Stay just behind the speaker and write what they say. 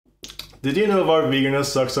Did you know Varg Vikernes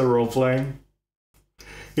sucks at role-playing?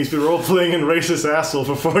 He's been role-playing in Racist Asshole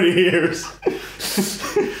for 40 years.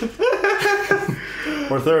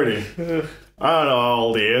 Or 30. I don't know how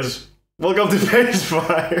old he is. Welcome to Page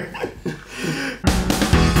Fire.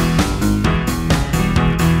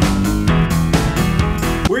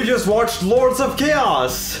 We just watched Lords of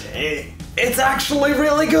Chaos. It's actually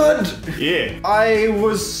really good. Yeah. I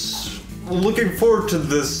was looking forward to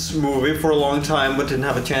this movie for a long time, but didn't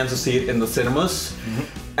have a chance to see it in the cinemas.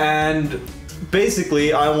 And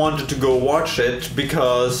basically, I wanted to go watch it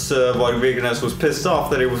because Varg Vikernes was pissed off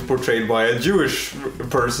that it was portrayed by a Jewish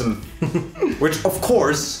person. Which, of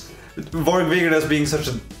course, Varg Vikernes being such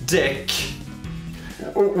a dick,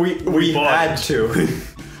 we had to.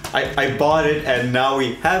 I bought it and now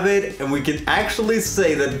we have it, and we can actually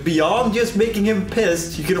say that beyond just making him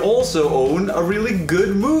pissed, you can also own a really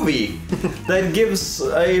good movie that gives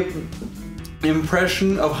a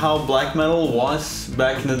impression of how black metal was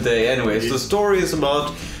back in the day. Anyways, the story is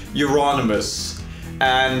about Euronymous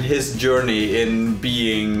and his journey in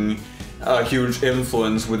being a huge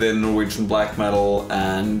influence within Norwegian black metal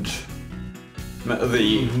and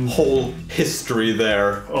the whole history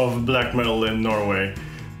there. Of black metal in Norway.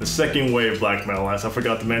 The second wave black metal, as I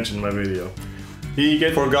forgot to mention in my video.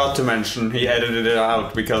 Forgot to mention, he edited it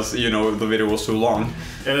out because, you know, the video was too long.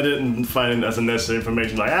 And I didn't find it as a necessary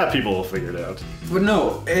information, like, people will figure it out. But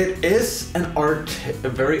no, it is a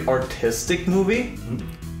very artistic movie.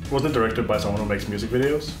 Wasn't it directed by someone who makes music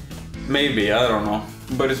videos? Maybe, I don't know.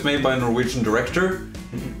 But it's made by a Norwegian director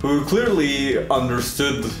who clearly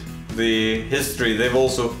understood the history. They've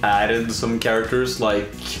also added some characters,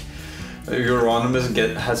 like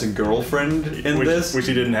Euronymous has a girlfriend in this. Which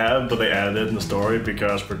he didn't have, but they added it in the story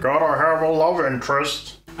because we gotta have a love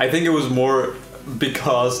interest. I think it was more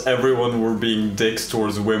because everyone were being dicks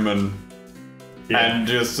towards women. Yeah. And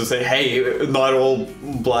just to say, hey, not all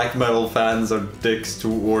black metal fans are dicks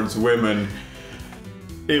towards women.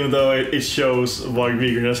 Even though it shows Varg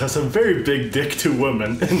Vikernes has a very big dick to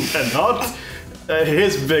women, and not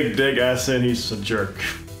his big dick as in he's a jerk.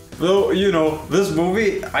 Though, you know, this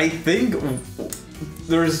movie, I think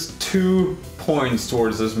there's 2 points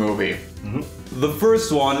towards this movie. The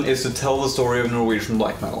first one is to tell the story of Norwegian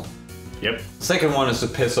black metal. Yep. Second one is to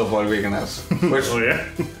piss off Varg Vikernes. Which, oh yeah?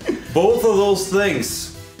 Both of those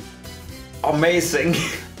things, amazing.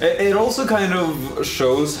 It also kind of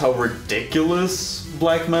shows how ridiculous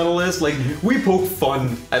black metal is. Like, we poke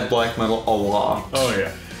fun at black metal a lot. Oh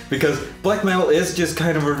yeah. Because black metal is just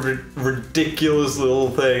kind of a ridiculous little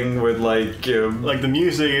thing with like the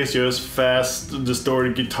music is just fast,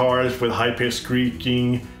 distorted guitars with high-pitched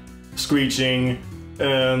screeching,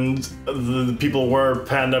 and the people wear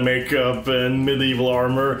panda makeup and medieval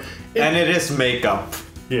armor. And it is makeup.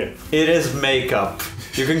 Yeah. It is makeup.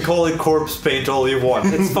 You can call it corpse paint all you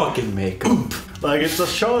want. It's fucking makeup. Like, it's a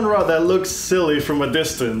genre that looks silly from a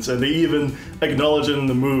distance, and they even acknowledge it in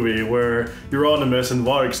the movie where Euronymous and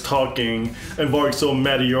Varg's talking, and Varg's so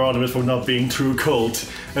mad at Euronymous for not being true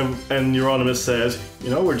cult, and Euronymous says, you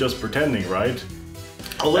know, we're just pretending, right?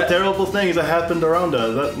 All the terrible things that happened around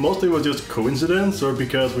us, that mostly was just coincidence or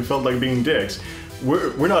because we felt like being dicks.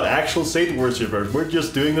 We're not actual Satan worshippers, we're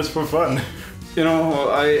just doing this for fun. You know,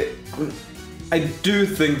 I do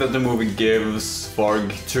think that the movie gives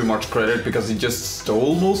Varg too much credit because he just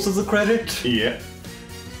stole most of the credit. Yeah.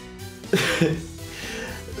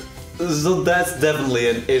 So that's definitely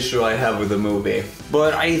an issue I have with the movie.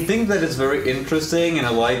 But I think that it's very interesting, and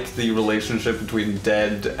I like the relationship between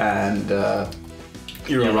Dead and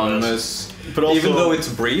Euronymous. But also, even though it's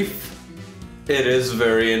brief, it is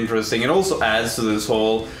very interesting. It also adds to this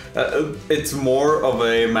whole... it's more of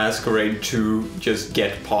a masquerade to just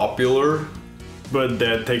get popular. But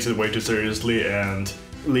Dead takes it way too seriously, and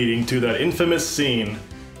leading to that infamous scene,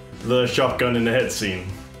 the shotgun in the head scene.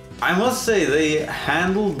 I must say they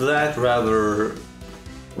handled that rather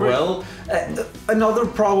well. Another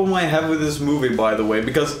problem I have with this movie, by the way,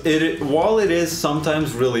 because while it is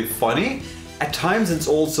sometimes really funny, at times it's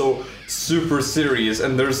also super serious,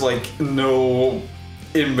 and there's like no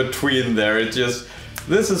in between there. It's just,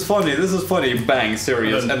 this is funny, bang,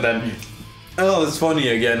 serious, and then, oh, it's funny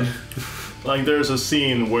again. Like, there's a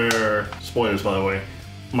scene where, spoilers by the way,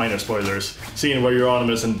 minor spoilers, scene where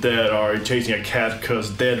Euronymous and Dead are chasing a cat because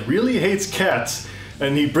Dead really hates cats,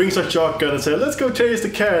 and he brings a shotgun and says, let's go chase the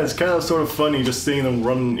cat. It's kind of sort of funny just seeing them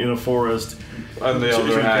run in a forest. On the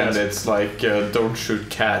other hand, it's like, don't shoot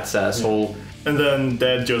cats, asshole. And then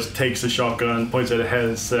Dead just takes the shotgun, points at the head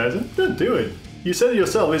and says, do it. You said it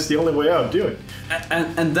yourself, it's the only way out, do it.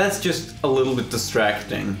 And that's just a little bit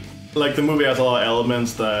distracting. Like, the movie has a lot of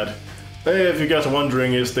elements that Hey, if you guys are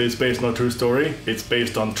wondering, is this based on a true story? It's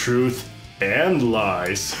based on truth and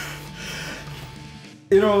lies.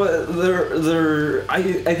 You know,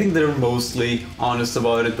 I think they're mostly honest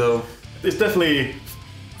about it, though. It's definitely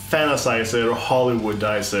fantasize it or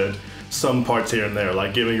Hollywoodize it. Some parts here and there,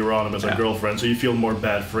 like giving Euronymous a girlfriend, so you feel more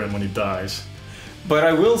bad for him when he dies. But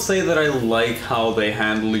I will say that I like how they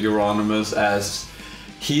handle Euronymous, as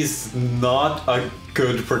he's not a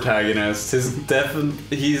good protagonist. He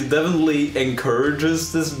definitely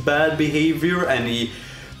encourages this bad behavior, and he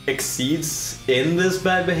exceeds in this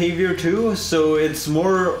bad behavior too. So it's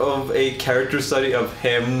more of a character study of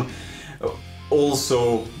him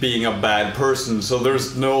also being a bad person. So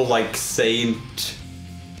there's no like saint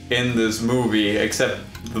in this movie except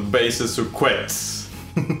the bassist who quits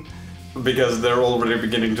because they're already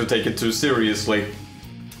beginning to take it too seriously.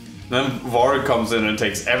 Then Varg comes in and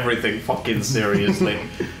takes everything fucking seriously.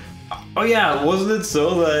 Oh yeah, wasn't it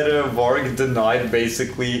so that Varg denied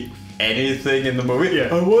basically anything in the movie? Yeah.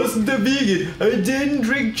 I wasn't a vegan. I didn't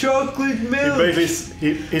drink chocolate milk. He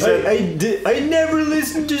said, I never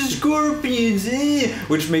listened to Scorpions.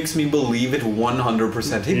 Which makes me believe it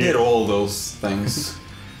 100%. He did all those things.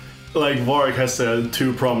 like Varg has said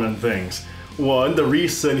two prominent things. One, the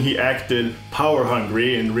reason he acted power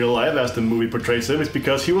hungry in real life as the movie portrays him is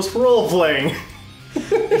because he was role-playing.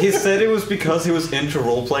 He said it was because he was into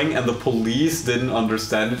role-playing and the police didn't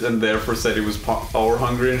understand it and therefore said he was power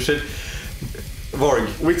hungry and shit.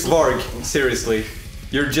 Varg, seriously,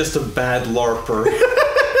 you're just a bad LARPer.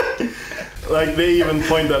 Like, they even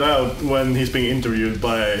point that out when he's being interviewed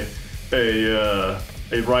by a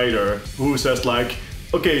writer who says like,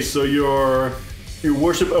 okay, so you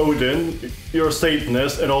worship Odin, you're a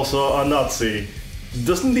Satanist, and also a Nazi.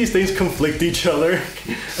 Doesn't these things conflict each other?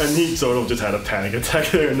 And he sort of just had a panic attack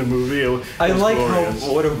there in the movie. I like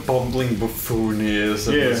what a bumbling buffoon he is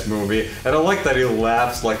in this movie. And I like that he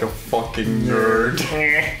laughs like a fucking nerd.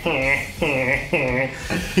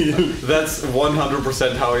 That's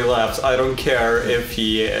 100% how he laughs. I don't care if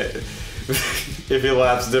he if he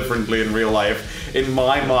laughs differently in real life. In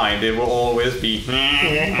my mind, it will always be.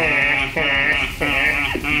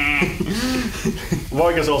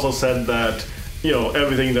 Varg has also said that, you know,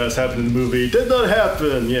 everything that's happened in the movie did not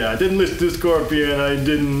happen. Yeah, I didn't listen to Scorpion, I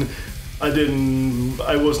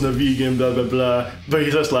wasn't a vegan, blah blah blah. But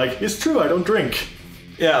he's just like, it's true, I don't drink.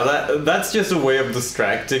 Yeah, that's just a way of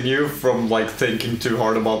distracting you from like thinking too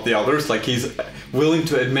hard about the others. Like, he's willing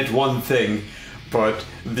to admit one thing, but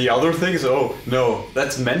the other things, oh no,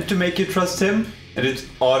 that's meant to make you trust him, and it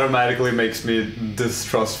automatically makes me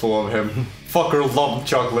distrustful of him. Fucker loved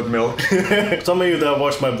chocolate milk. Some of you that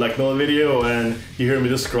watched my blackmail video and you hear me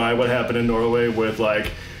describe what happened in Norway with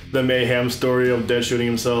like the mayhem story of Dead shooting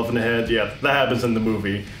himself in the head, yeah, that happens in the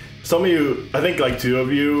movie. Some of you, I think like two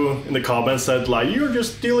of you in the comments said like, you're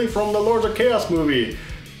just stealing from the Lords of Chaos movie.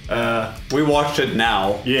 We watched it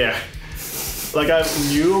now. Yeah. Like, I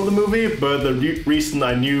knew of the movie, but the reason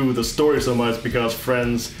I knew the story so much because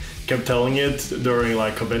friends kept telling it during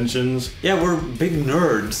like conventions. Yeah, we're big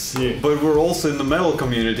nerds, but we're also in the metal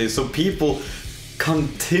community, so people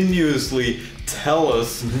continuously tell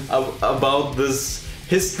us about this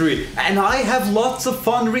history, and I have lots of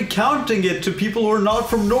fun recounting it to people who are not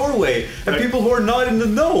from Norway and people who are not in the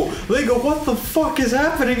know. They go, what the fuck is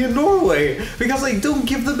happening in Norway? Because I don't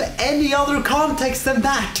give them any other context than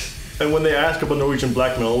that. And when they ask about Norwegian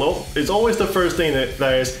blackmail, well, it's always the first thing that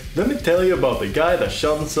is, let me tell you about the guy that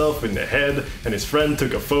shot himself in the head and his friend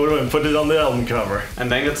took a photo and put it on the album cover.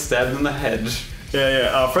 And then got stabbed in the head.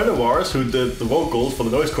 Yeah, a friend of ours who did the vocals for the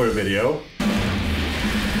Noisecore video,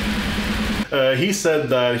 he said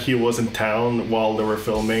that he was in town while they were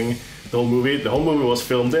filming the whole movie. The whole movie was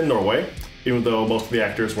filmed in Norway, even though most of the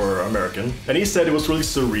actors were American. And he said it was really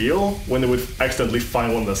surreal when they would accidentally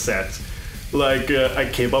find one on the set. Like, a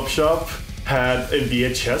kebab shop had a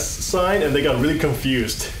VHS sign and they got really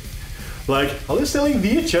confused. Like, are they selling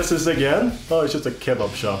VHSs again? Oh, it's just a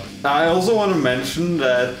kebab shop. I also want to mention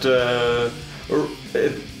that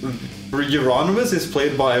Euronymous is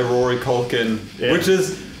played by Rory Culkin, which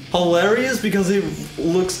is hilarious because he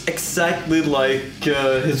looks exactly like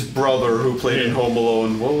his brother who played in Home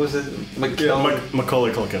Alone. What was it?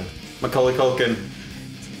 Macaulay Culkin. Macaulay Culkin.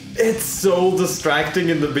 It's so distracting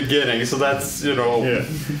in the beginning, so that's, you know... Yeah,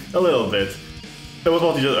 a little bit. It was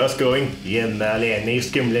not just us going, hjemme alene I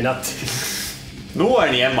skumle natt. Nå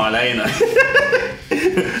ni hjemme alene.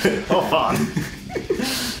 Oh, fan.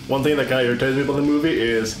 One thing that kind of irritates me about the movie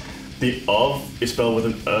is the of is spelled with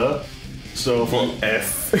an so for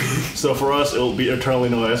F. So for us, it'll be eternally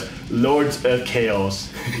known as Lords of Chaos.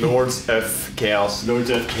 Lords of Chaos. Lords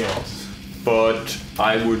of Chaos. but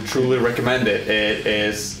I would truly recommend it. It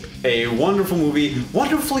is a wonderful movie,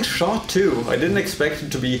 wonderfully shot too. I didn't expect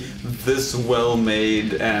it to be this well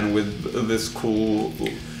made and with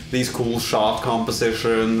these cool shot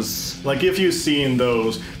compositions. Like if you've seen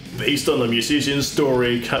those based on the musician's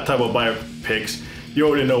story type of biopics, you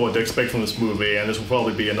already know what to expect from this movie, and this will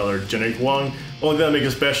probably be another generic one. Only thing that makes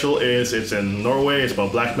it special is it's in Norway, it's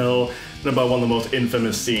about black metal, and about one of the most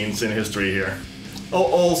infamous scenes in history here.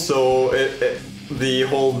 Also, the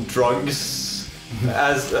whole drugs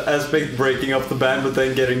aspect, breaking up the band but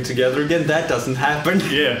then getting together again, that doesn't happen.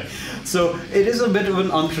 Yeah. So it is a bit of an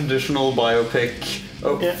untraditional biopic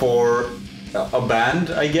for a band,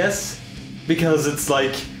 I guess, because it's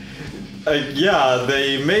like, yeah,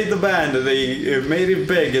 they made the band, they made it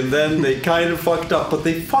big, and then they kind of fucked up, but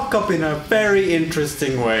they fuck up in a very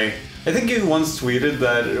interesting way. I think you once tweeted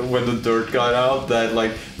that when the Dirt got out, that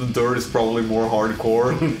like the Dirt is probably more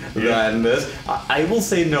hardcore than this. I will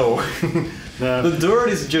say no. The Dirt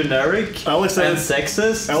is generic and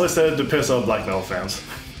sexist. I always said to piss off black metal fans.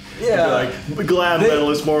 Yeah, like glam metal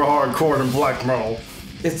is more hardcore than black metal.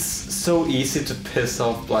 It's so easy to piss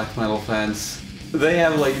off black metal fans. They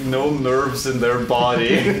have like no nerves in their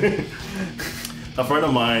body. A friend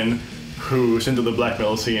of mine who's into the black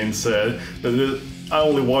metal scene said that I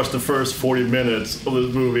only watched the first 40 minutes of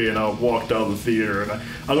this movie and I walked out of the theater, and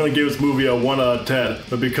I'm gonna give this movie a 1 out of 10,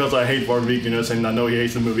 but because I hate Varg Vikernes and I know he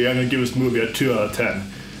hates the movie, I'm gonna give this movie a 2 out of 10.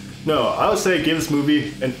 No, I would say give this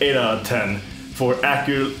movie an 8 out of 10 for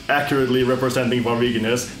accurately representing Varg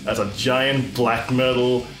Vikernes as a giant black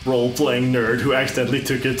metal role-playing nerd who accidentally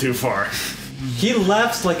took it too far. He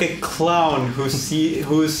laughs like a clown who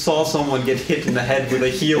saw someone get hit in the head with a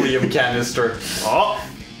helium canister. Oh.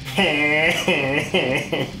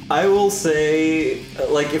 I will say,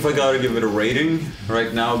 like, if I gotta give it a rating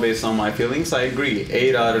right now based on my feelings, I agree,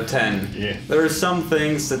 8 out of 10. Yeah. There are some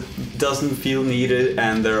things that doesn't feel needed,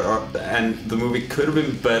 and the movie could have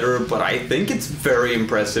been better, but I think it's very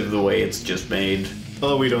impressive the way it's just made.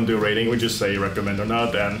 Well, we don't do rating, we just say recommend or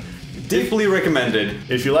not, and deeply recommended.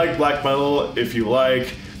 If you like black metal, if you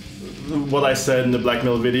like what I said in the black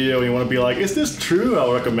metal video, and you want to be like, is this true?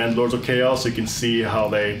 I'll recommend Lords of Chaos so you can see how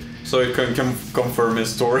they... So it can confirm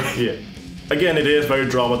his story. Yeah. Again, it is very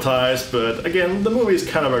dramatized, but again, the movie is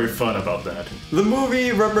kind of very fun about that. The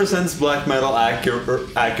movie represents black metal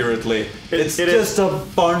accurately. It's just a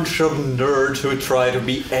bunch of nerds who try to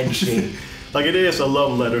be edgy. Like, it is a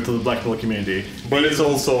love letter to the black metal community. But it's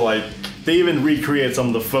also like... They even recreate some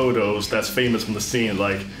of the photos that's famous from the scene,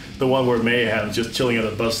 like the one where Mayhem's just chilling at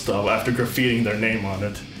a bus stop after graffitiing their name on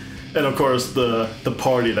it. And of course the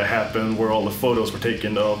party that happened where all the photos were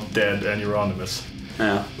taken of Dead and Euronymous.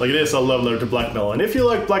 Yeah. Like, it is a love letter to black metal. And if you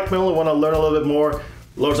like black metal and want to learn a little bit more,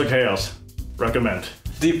 Lords of Chaos. Recommend.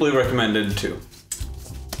 Deeply recommended too.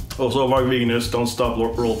 Also, Varg Vikernes, don't stop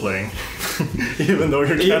role-playing. Even though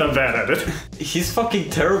you're kind of bad at it. He's fucking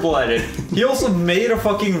terrible at it. He also made a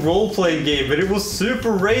fucking role-playing game, but it was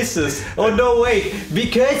super racist. Oh no, wait.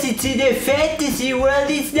 Because it's in a fantasy world,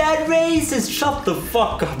 it's not racist. Shut the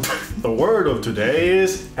fuck up. The word of today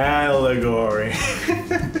is allegory.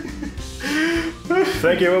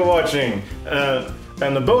 Thank you for watching.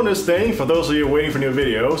 And the bonus thing, for those of you waiting for new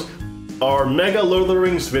videos, our Mega Lord of the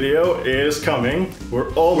Rings video is coming.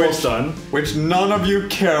 We're almost done. Which none of you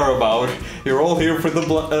care about. You're all here for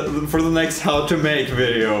the next How to Make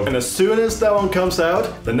video. And as soon as that one comes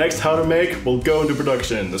out, the next How to Make will go into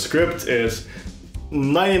production. The script is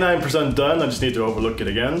 99% done. I just need to overlook it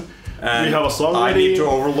again. And we have a song ready. I need to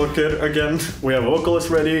overlook it again. We have a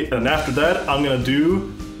vocalist ready. And after that, I'm gonna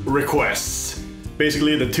do requests.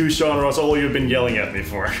 Basically, the two genres all you've been yelling at me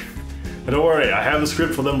for. And don't worry, I have the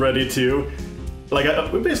script for them ready too.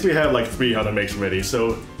 Like, we basically have like 3 How to Makes ready,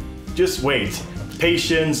 so just wait.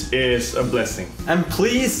 Patience is a blessing. And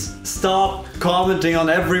please stop commenting on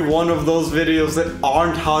every one of those videos that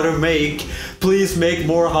aren't How to Make. Please make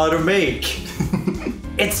more How to Make.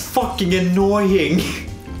 It's fucking annoying.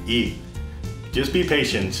 Yeah. Just be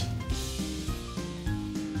patient.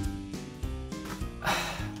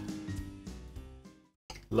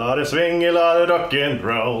 Lot of swing, a lot of rock and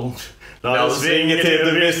roll. Now swing it till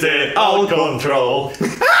du mister all control.